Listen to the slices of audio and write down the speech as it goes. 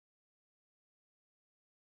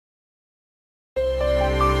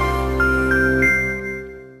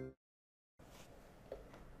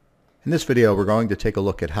In this video, we're going to take a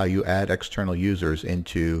look at how you add external users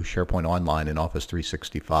into SharePoint Online and Office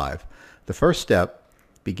 365. The first step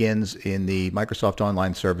begins in the Microsoft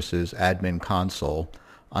Online Services Admin Console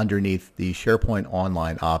underneath the SharePoint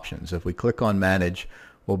Online options. If we click on Manage,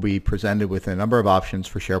 we'll be presented with a number of options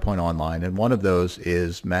for SharePoint Online, and one of those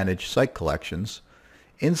is Manage Site Collections.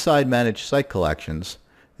 Inside Manage Site Collections,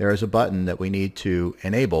 there is a button that we need to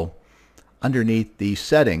enable underneath the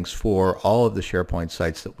settings for all of the SharePoint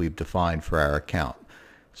sites that we've defined for our account.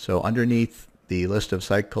 So underneath the list of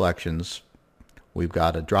site collections, we've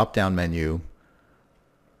got a drop-down menu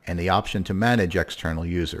and the option to manage external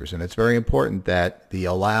users. And it's very important that the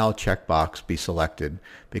Allow checkbox be selected,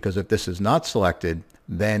 because if this is not selected,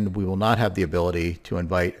 then we will not have the ability to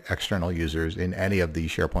invite external users in any of the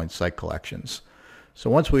SharePoint site collections. So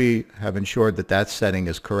once we have ensured that that setting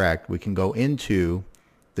is correct, we can go into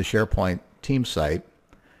the SharePoint team site,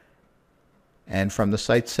 and from the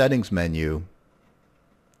site settings menu,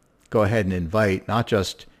 go ahead and invite not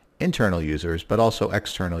just internal users but also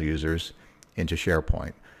external users into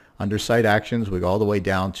SharePoint. Under site actions, we go all the way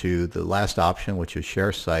down to the last option, which is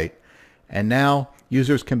share site, and now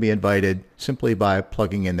users can be invited simply by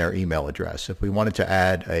plugging in their email address. If we wanted to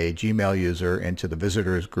add a Gmail user into the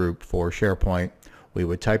visitors group for SharePoint, we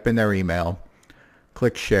would type in their email,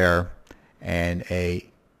 click share, and a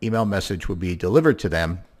email message would be delivered to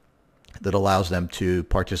them that allows them to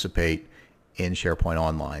participate in SharePoint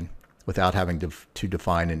Online without having to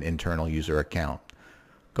define an internal user account.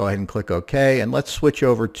 Go ahead and click OK, and let's switch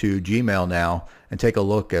over to Gmail now and take a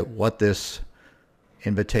look at what this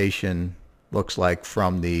invitation looks like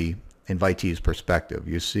from the invitee's perspective.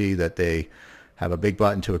 You see that they have a big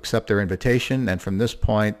button to accept their invitation, and from this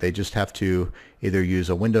point they just have to either use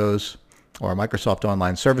a Windows or a Microsoft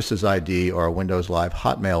Online Services ID or a Windows Live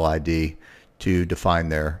Hotmail ID to define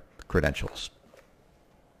their credentials.